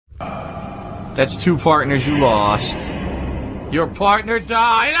That's 2 partners you lost. Your partner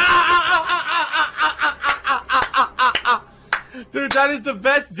died. Dude, that is the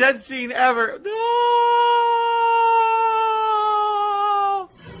best dead scene ever. No!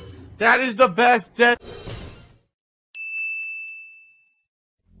 That is the best dead.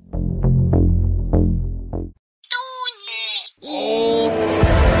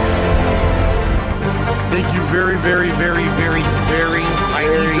 Thank you very, very, very, very, very,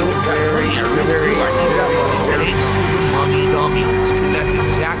 thanks to the mummy dummies, because that's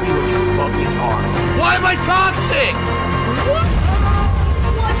exactly what you fucking are. Why am I toxic? What the fuck?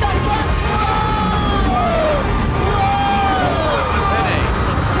 Headaches.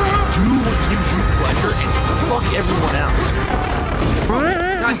 Do what gives you pleasure and fuck everyone else.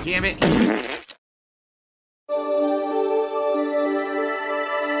 God damn it.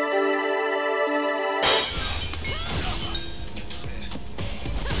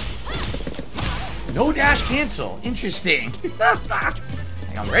 No dash cancel. Interesting.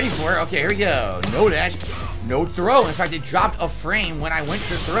 I'm ready for it. Okay, here we go. No dash, no throw. In fact, it dropped a frame when I went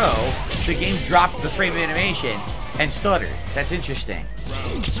to throw. The game dropped the frame of animation and stuttered. That's interesting.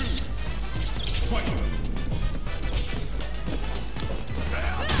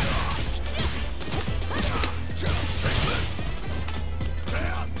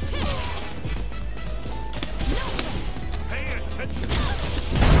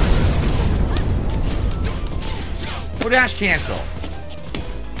 No dash cancel.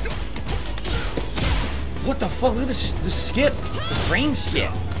 What the fuck? Look at this, the skip. The frame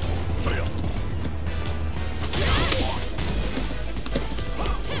skip.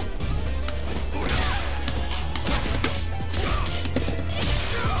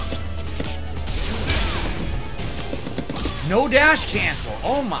 No dash cancel.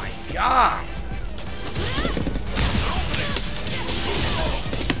 Oh my god.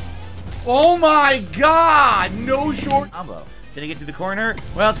 Oh my god! No short combo. Gonna get to the corner?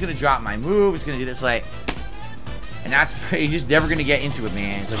 Well, it's gonna drop my move. It's gonna do this like... And that's... You're just never gonna get into it,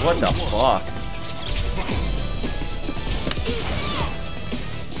 man. It's like, what the fuck?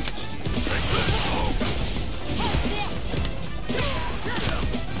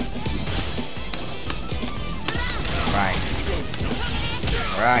 Right.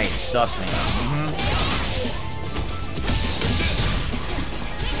 Right. Stuffs me.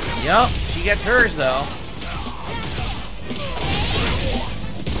 Yup, she gets hers though.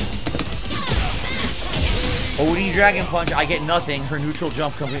 OD Dragon Punch, I get nothing. Her neutral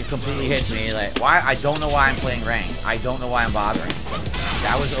jump completely hits me. Like, why? I don't know why I'm playing ranked. I don't know why I'm bothering.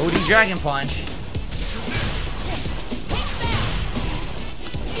 That was OD Dragon Punch.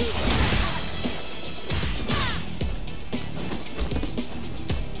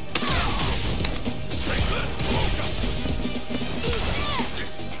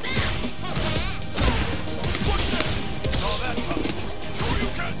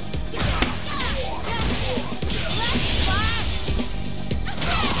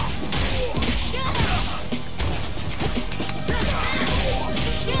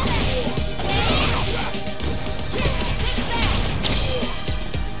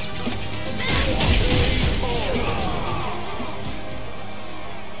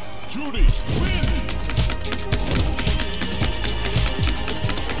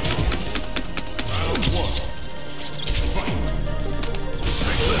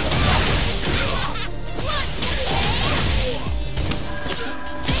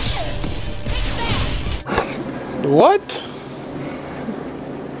 What?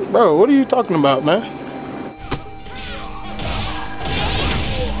 Bro, what are you talking about, man?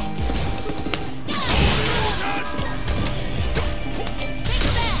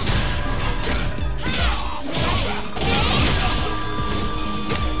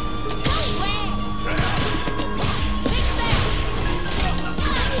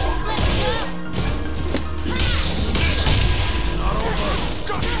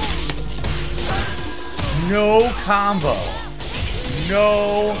 No combo.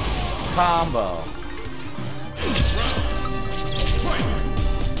 No combo.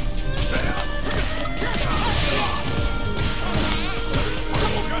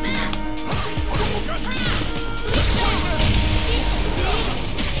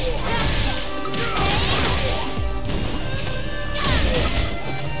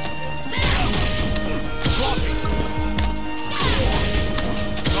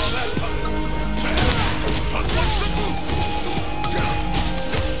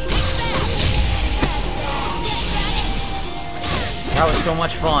 That was so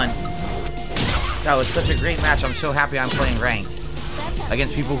much fun. That was such a great match. I'm so happy I'm playing ranked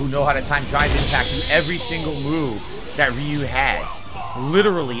against people who know how to time drive impact in every single move that Ryu has.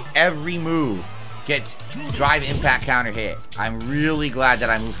 literally every move gets drive impact counter hit. I'm really glad that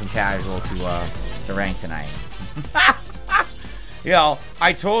I moved from casual to rank tonight. You know,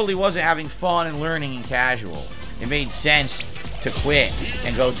 I totally wasn't having fun and learning in casual. It made sense to quit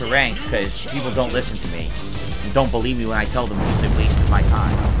and go to rank because people don't listen to me and don't believe me when I tell them this is a waste of my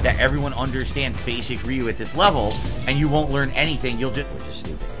time. That everyone understands basic Ryu at this level and you won't learn anything. We're just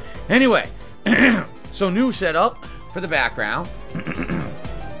stupid. Anyway, so new setup for the background. And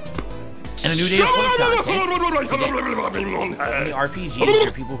a new day of fun content. The RPGs, there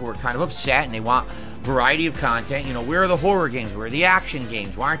are people who are kind of upset and they want variety of content. You know, where are the horror games? Where are the action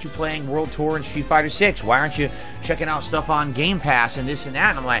games? Why aren't you playing World Tour and Street Fighter 6? Why aren't you checking out stuff on Game Pass and this and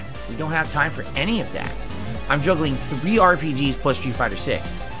that? And I'm like, we don't have time for any of that. I'm juggling 3 RPGs plus Street Fighter 6.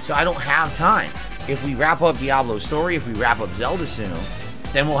 So I don't have time. If we wrap up Diablo's story, if we wrap up Zelda soon,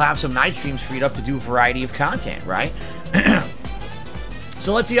 then we'll have some night streams freed up to do a variety of content, right?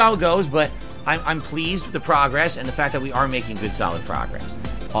 So let's see how it goes, but I'm pleased with the progress and the fact that we are making good, solid progress.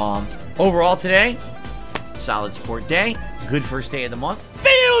 Overall today, solid support day, good first day of the month.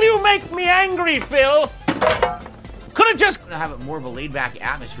 Phil, you make me angry, Phil! Could have just have it more of a laid-back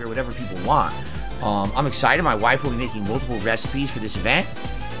atmosphere, whatever people want. I'm excited. My wife will be making multiple recipes for this event.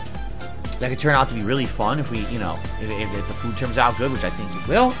 That could turn out to be really fun if we, you know, if the food turns out good, which I think it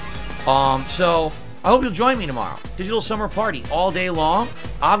will. So I hope you'll join me tomorrow. Digital Summer Party all day long.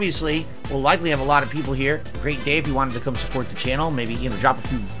 Obviously, we'll likely have a lot of people here. Great day if you wanted to come support the channel. Maybe, you know, drop a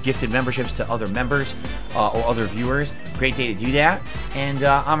few gifted memberships to other members or other viewers. Great day to do that. And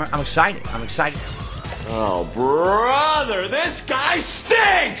I'm excited. I'm excited. Oh, brother, this guy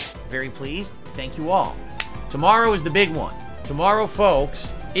stinks! Very pleased. Thank you all. Tomorrow is the big one. Tomorrow,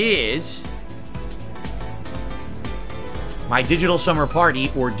 folks, is my Digital Summer Party,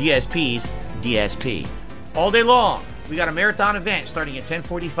 or DSP's DSP. All day long, we got a marathon event starting at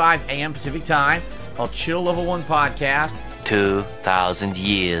 10:45 a.m. Pacific Time. I'll chill level 1 podcast. 2,000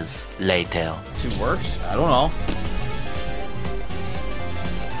 years later. See if it works? I don't know.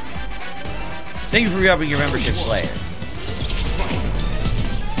 Thank you for re-upping your membership, Slayer.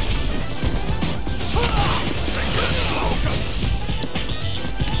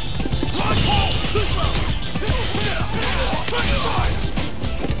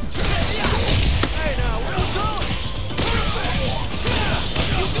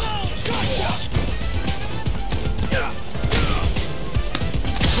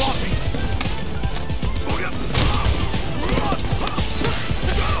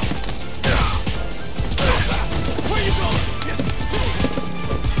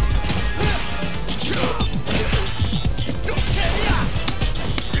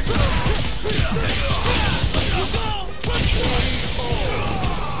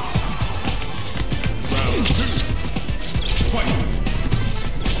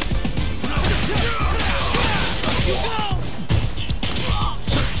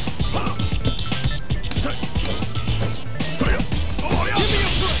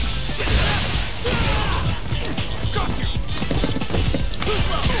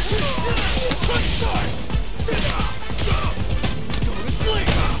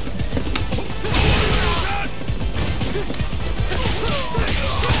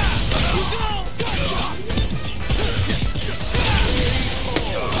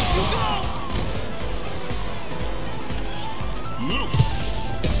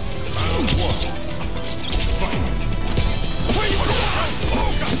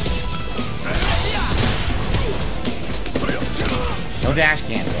 No dash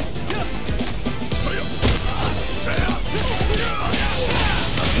cancel.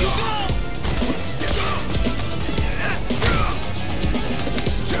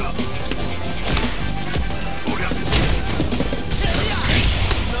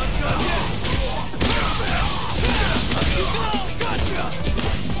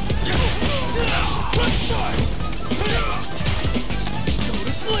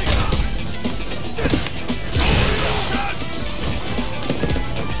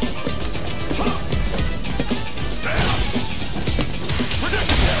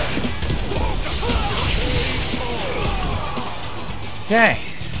 Okay.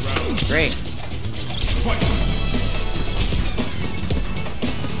 Great.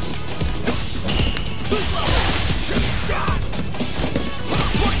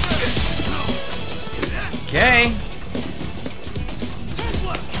 Okay.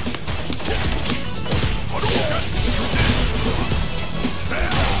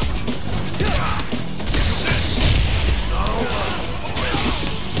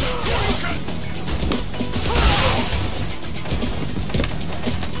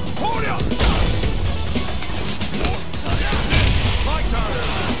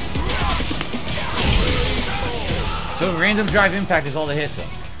 So random drive impact is all that hits him.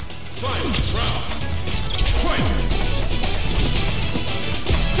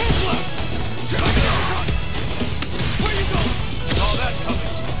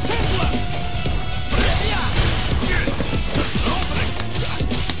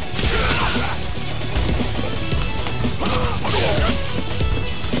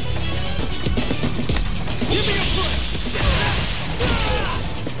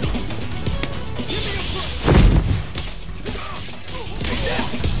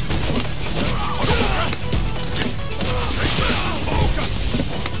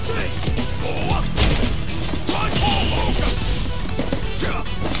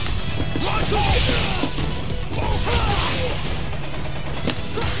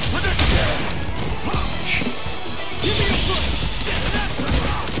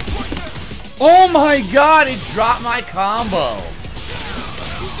 Oh my god, it dropped my combo.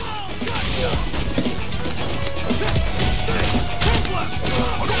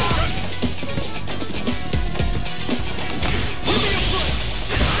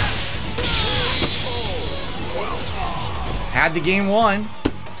 Had the game won.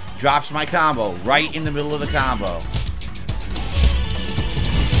 Drops my combo right in the middle of the combo.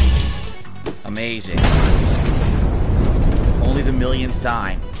 Amazing. Only the millionth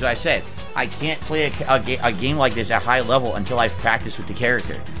time. So I said, I can't play a game like this at high level until I've practiced with the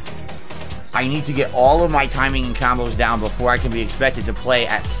character. I need to get all of my timing and combos down before I can be expected to play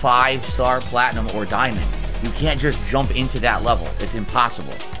at 5-star platinum or diamond. You can't just jump into that level. It's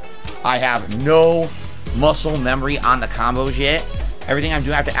impossible. I have no muscle memory on the combos yet. Everything I'm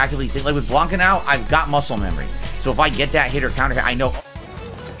doing, I have to actively think. Like with Blanca now, I've got muscle memory. So if I get that hit or counter hit, I know.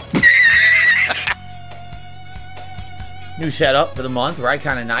 New setup for the month, right?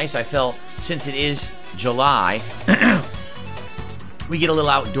 Kind of nice. I felt since it is July, we get a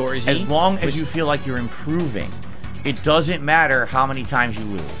little outdoorsy. As long as you feel like you're improving, it doesn't matter how many times you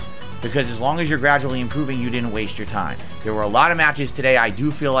lose. Because as long as you're gradually improving, you didn't waste your time. There were a lot of matches today I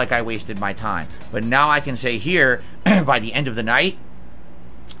do feel like I wasted my time. But now I can say here, by the end of the night,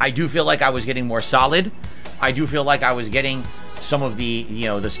 I do feel like I was getting more solid. I do feel like I was getting some of the, you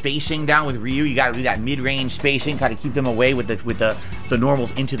know, the spacing down with Ryu. You got to do that mid-range spacing, kind of keep them away with the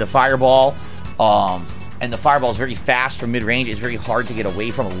normals into the fireball. And the fireball is very fast from mid-range. It's very hard to get away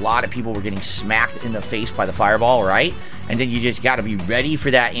from. A lot of people were getting smacked in the face by the fireball, right? And then you just got to be ready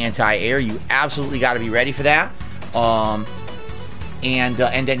for that anti-air. You absolutely got to be ready for that. And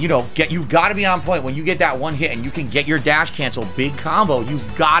then, you know, you got to be on point. When you get that one hit and you can get your dash cancel big combo, you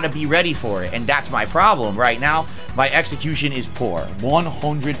got to be ready for it. And that's my problem right now. My execution is poor,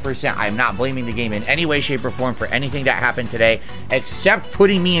 100%. I'm not blaming the game in any way, shape, or form for anything that happened today, except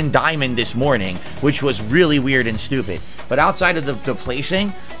putting me in diamond this morning, which was really weird and stupid. But outside of the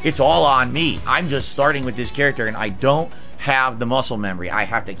placing, it's all on me. I'm just starting with this character, and I don't have the muscle memory. I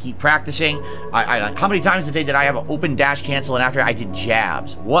have to keep practicing. How many times today did I have an open dash cancel and after I did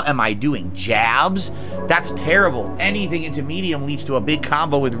jabs? What am I doing? Jabs? That's terrible. Anything into medium leads to a big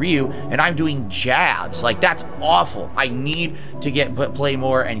combo with Ryu, and I'm doing jabs. Like, that's awful. I need to play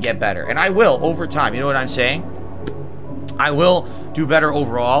more and get better. And I will over time. You know what I'm saying? I will do better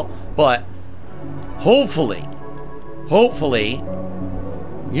overall, but hopefully,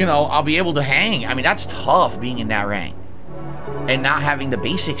 you know, I'll be able to hang. I mean, that's tough being in that rank and not having the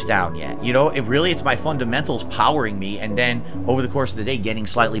basics down yet. You know, it's my fundamentals powering me, and then over the course of the day getting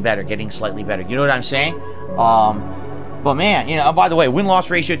slightly better. You know what I'm saying? But man, you know, by the way, win-loss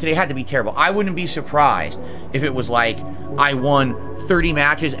ratio today had to be terrible. I wouldn't be surprised if it was like I won 30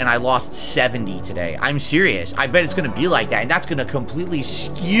 matches and I lost 70 today. I'm serious. I bet it's going to be like that, and that's going to completely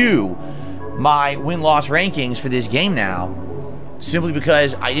skew my win-loss rankings for this game now, simply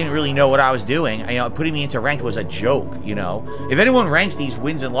because I didn't really know what I was doing. You know, putting me into ranked was a joke, you know. If anyone ranks these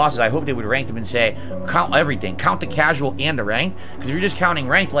wins and losses, I hope they would rank them and say, count everything. Count the casual and the ranked. Because if you're just counting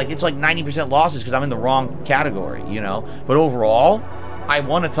ranked, like, it's like 90% losses because I'm in the wrong category, you know. But overall, I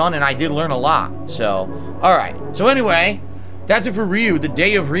won a ton and I did learn a lot. So, alright. So anyway, that's it for Ryu, the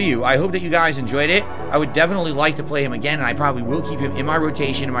day of Ryu. I hope that you guys enjoyed it. I would definitely like to play him again, and I probably will keep him in my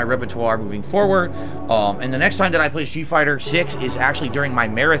rotation, in my repertoire moving forward. And the next time that I play Street Fighter 6 is actually during my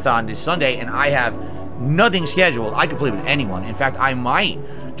marathon this Sunday, and I have nothing scheduled. I could play with anyone. In fact, I might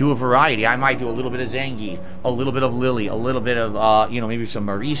do a variety. I might do a little bit of Zangief, a little bit of Lily, a little bit of, you know, maybe some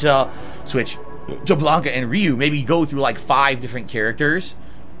Marisa, switch to Blanca and Ryu, maybe go through like 5 different characters,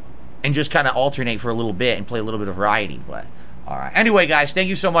 and just kind of alternate for a little bit and play a little bit of variety, but... Alright, anyway guys, thank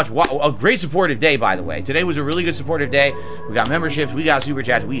you so much. Wow, a great supportive day, by the way. Today was a really good supportive day. We got memberships, we got super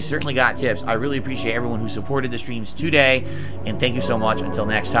chats, we certainly got tips. I really appreciate everyone who supported the streams today, and thank you so much. Until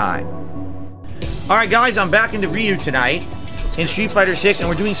next time. Alright guys, I'm back into Ryu tonight in Street Fighter 6, and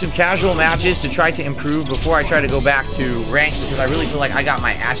we're doing some casual matches to try to improve before I try to go back to ranked, because I really feel like I got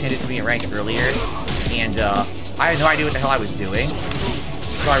my ass handed to me in ranked earlier, and I had no idea what the hell I was doing.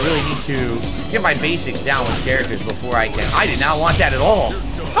 So I really need to get my basics down with characters before I can. I did not want that at all.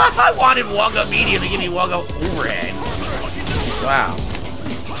 I wanted Wugga medium to give me Wugga overhead. Wow.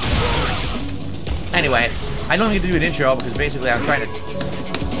 Anyway, I don't need to do an intro because basically I'm trying to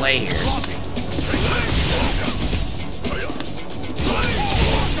play here.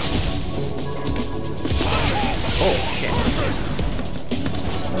 Oh, shit.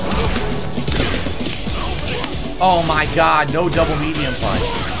 Oh my god, no double medium punch.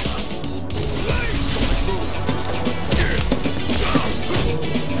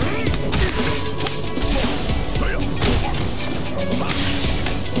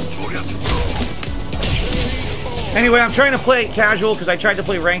 Anyway, I'm trying to play casual because I tried to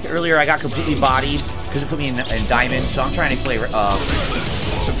play ranked earlier. I got completely bodied because it put me in diamond. So I'm trying to play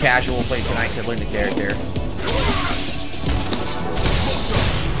some casual play tonight to learn the character.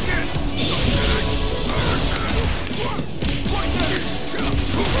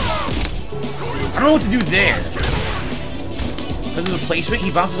 I don't know what to do there. Because of the placement,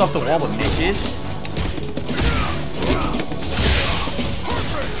 he bounces off the wall but misses.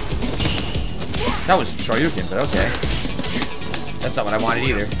 That was Shoryuken, but okay. That's not what I wanted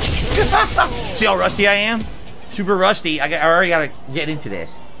either. See how rusty I am? Super rusty. I already gotta get into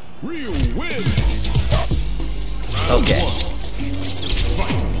this. Real wins. Okay.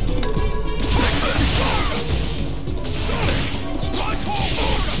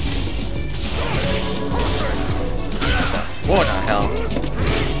 What the hell?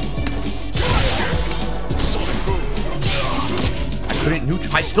 I couldn't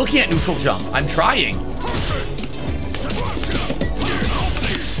neutral. I still can't neutral jump. I'm trying.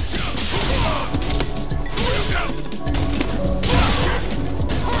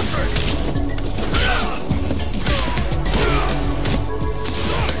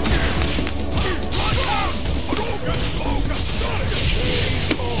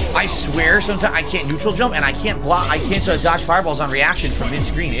 I swear sometimes I can't neutral jump and I can't block, I can't dodge fireballs on reaction from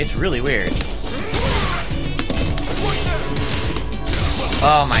mid-screen. It's really weird.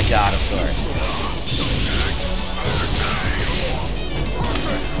 Oh my god, of course.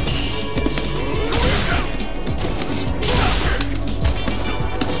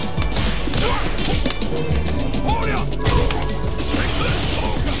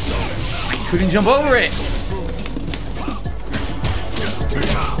 I couldn't jump over it.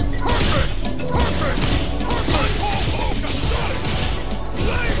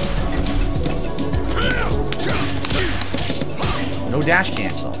 No dash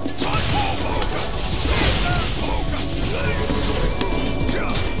cancel.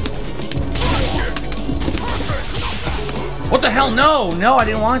 What the hell? No, no, I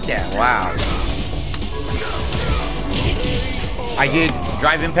didn't want that. Wow. I did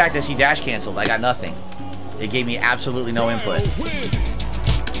drive impact as he dash canceled. I got nothing. It gave me absolutely no input.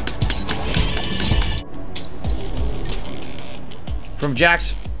 From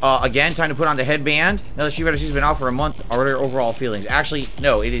Jax. Again, time to put on the headband. Now that Street Fighter 6 has been out for a month, what are your overall feelings? Actually,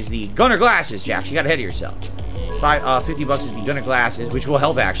 no, it is the Gunner Glasses, Jax. You got ahead of yourself. 50 bucks is the Gunner Glasses, which will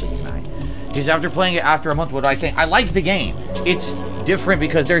help actually tonight. Is after playing it after a month, what do I think? I like the game. It's different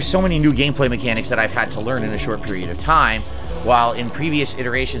because there's so many new gameplay mechanics that I've had to learn in a short period of time. While in previous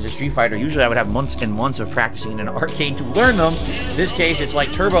iterations of Street Fighter, usually I would have months and months of practicing in an arcade to learn them. In this case, it's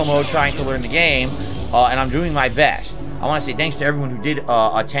like turbo mode trying to learn the game, and I'm doing my best. I want to say thanks to everyone who did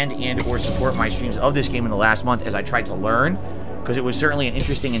attend and or support my streams of this game in the last month as I tried to learn, because it was certainly an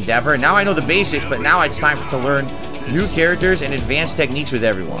interesting endeavor. Now I know the basics, but now it's time to learn new characters and advanced techniques with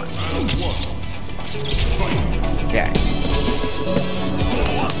everyone. Okay.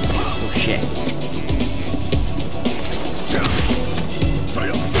 Oh shit.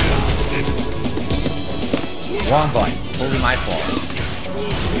 Wrong button. Totally my fault.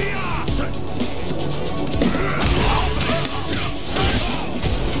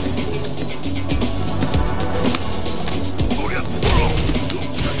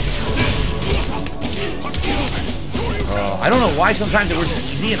 I don't know why sometimes it works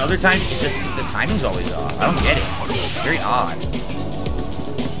easy and other times it's just the timing's always off. I don't get it. It's very odd.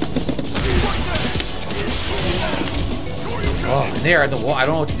 Oh, and there at the wall, I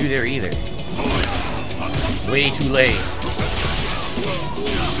don't know what to do there either. Way too late.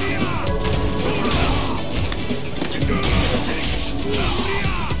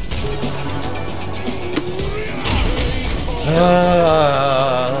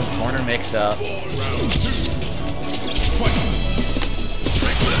 Corner mix-up.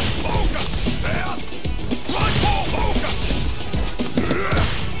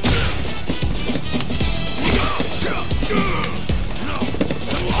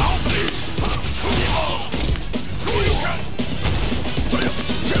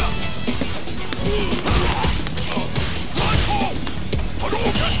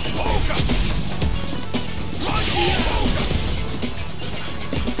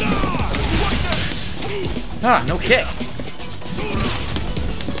 Ah, no kick.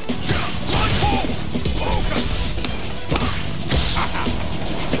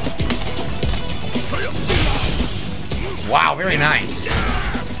 Wow, very nice.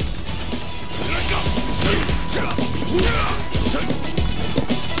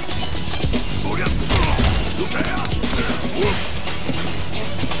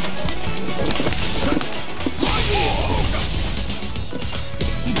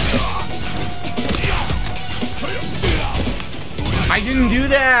 I didn't do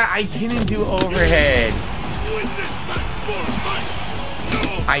that. I didn't do overhead.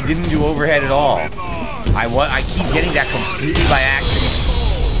 I didn't do overhead at all. I keep getting that completely by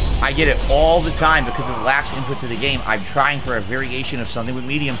accident. I get it all the time because of the lax inputs of the game. I'm trying for a variation of something with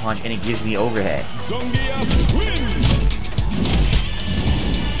medium punch and it gives me overhead.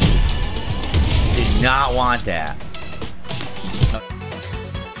 Did not want that.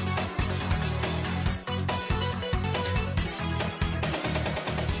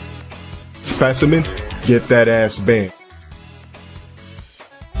 Specimen, get that ass banned.